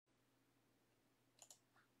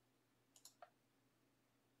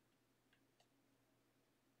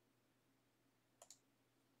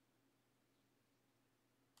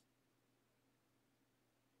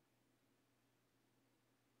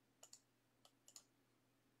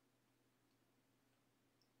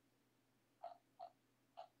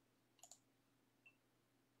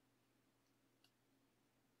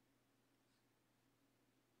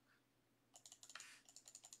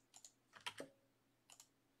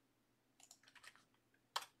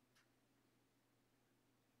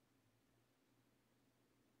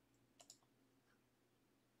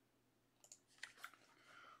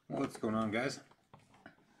What's going on, guys?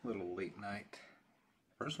 Little late night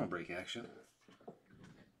personal break action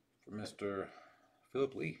for Mr.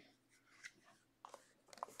 Phillip Lee.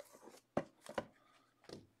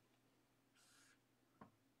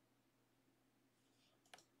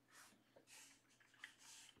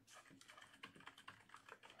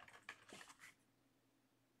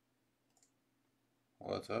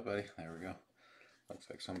 What's up, buddy? There we go. Looks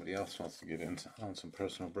like somebody else wants to get in on some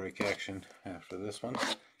personal break action after this one.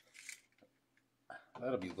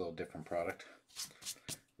 That'll be a little different product.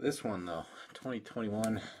 This one, though,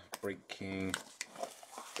 2021 Break King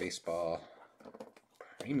Baseball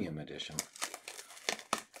Premium Edition.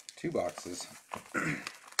 2 boxes.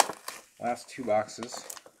 Last 2 boxes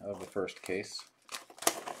of the first case.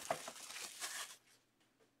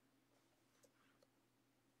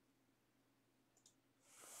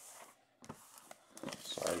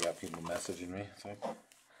 Sorry, I got people messaging me. It's like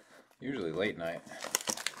usually late night.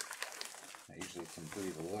 I usually can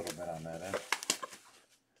breathe a little bit on that end.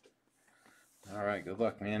 Alright, good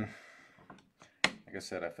luck, man. Like I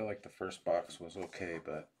said, I feel like the first box was okay,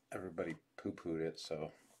 but everybody poo-pooed it,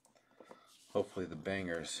 so hopefully the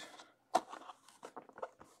bangers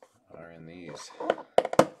are in these.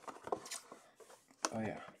 Oh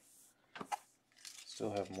yeah.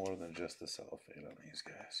 Still have more than just the cellophane on these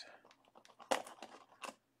guys.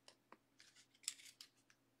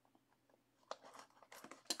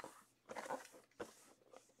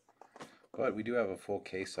 But we do have a full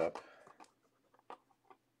case up.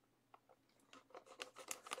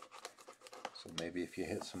 So maybe if you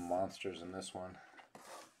hit some monsters in this one,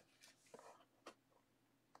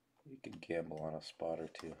 you can gamble on a spot or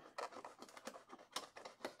two.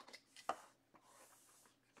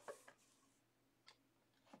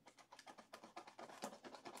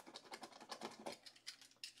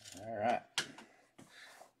 Alright.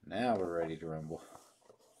 Now we're ready to rumble.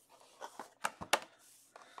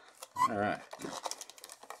 Alright.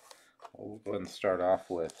 We'll go ahead and start off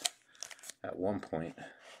with, at one point,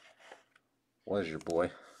 was your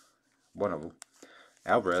boy, one of them,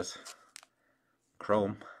 Alvarez,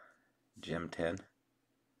 Chrome, Gem 10.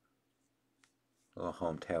 A little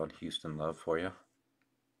hometown Houston love for you. I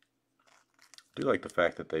do like the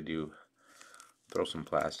fact that they do throw some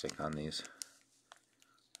plastic on these.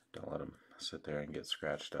 Don't let them sit there and get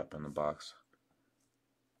scratched up in the box.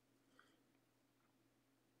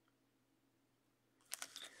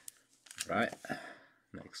 Right,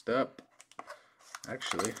 next up,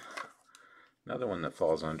 actually, another one that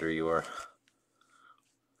falls under your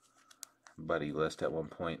buddy list at one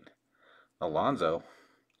point. Alonso,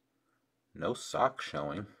 no sock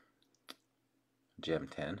showing, Gem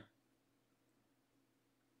 10.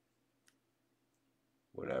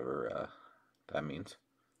 Whatever that means.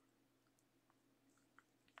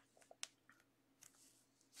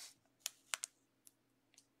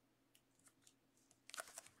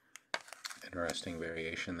 Interesting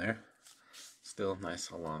variation there. Still nice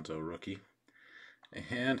Alonso rookie.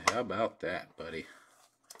 And how about that, buddy?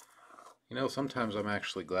 You know, sometimes I'm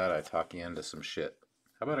actually glad I talk you into some shit.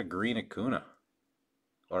 How about a green Acuna?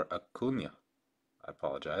 Or Acuna. I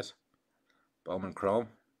apologize. Bowman Chrome.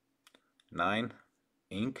 9.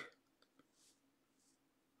 Ink.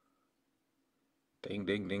 Ding,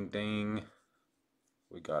 ding, ding, ding.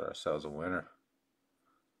 We got ourselves a winner.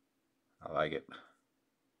 I like it.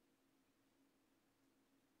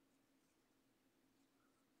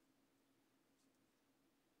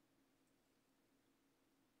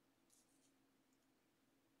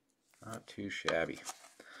 Not too shabby.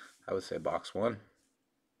 I would say box 1,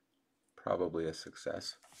 probably a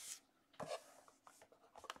success.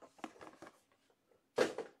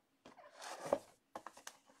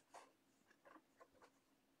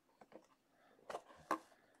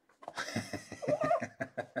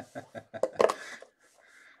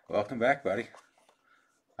 Welcome back, buddy.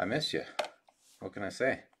 I missed you. What can I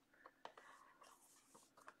say?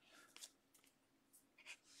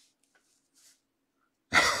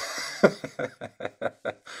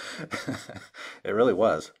 It really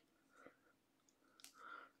was.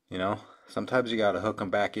 You know, sometimes you gotta hook them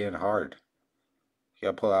back in hard. You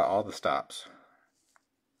gotta pull out all the stops.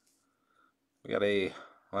 We got a,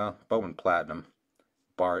 well, Bowman Platinum,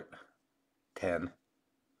 Bart, 10,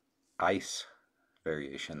 Ice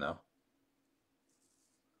variation though.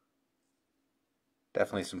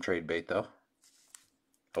 Definitely some trade bait though.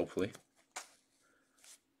 Hopefully.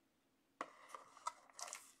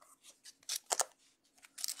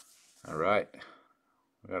 Alright,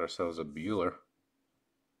 we got ourselves a Bueller,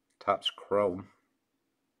 Topps Chrome,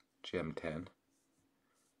 Gem 10.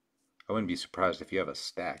 I wouldn't be surprised if you have a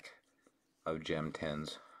stack of Gem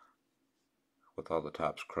 10s with all the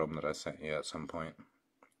Topps Chrome that I sent you at some point.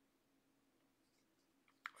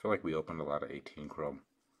 I feel like we opened a lot of 18 Chrome.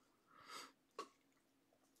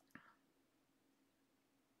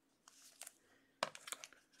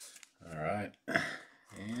 Alright,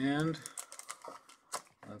 and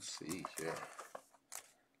let's see here.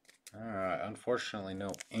 Alright, unfortunately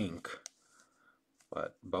no ink,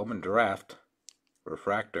 but Bowman Draft,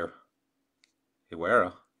 Refractor,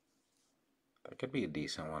 Iwera. That could be a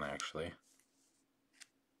decent one, actually.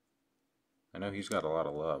 I know he's got a lot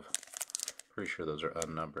of love. Pretty sure those are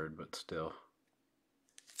unnumbered, but still.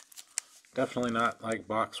 Definitely not like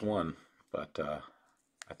box one, but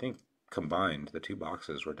I think combined, the two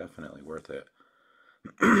boxes were definitely worth it.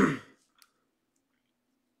 Go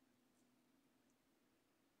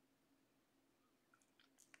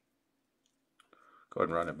ahead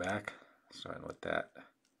and run it back, starting with that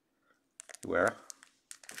Iwera.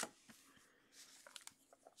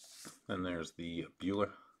 Then there's the Bueller,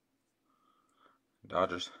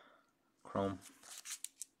 Dodgers, Chrome,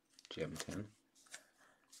 Gem 10,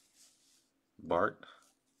 Bart,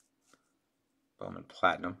 Bowman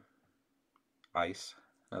Platinum, Ice,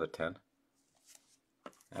 another 10.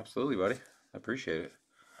 Absolutely, buddy. I appreciate it.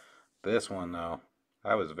 This one, though,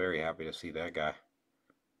 I was very happy to see that guy.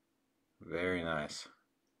 Very nice.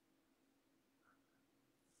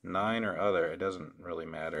 9 or other, it doesn't really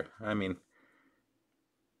matter. I mean,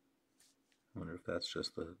 I wonder if that's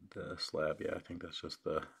just the slab. Yeah, I think that's just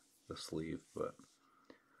the sleeve, but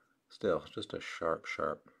still, just a sharp,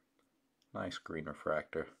 nice green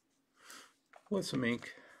refractor with some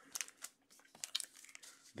ink.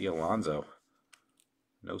 The Alonso,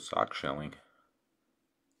 no sock shelling.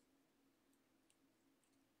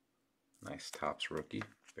 Nice Topps rookie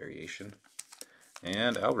variation.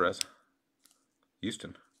 And Alvarez,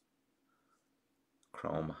 Houston,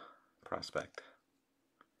 Chrome prospect,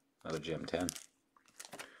 another Gem 10.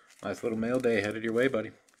 Nice little mail day headed your way,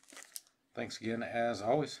 buddy. Thanks again, as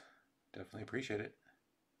always. Definitely appreciate it.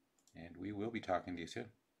 And we will be talking to you soon.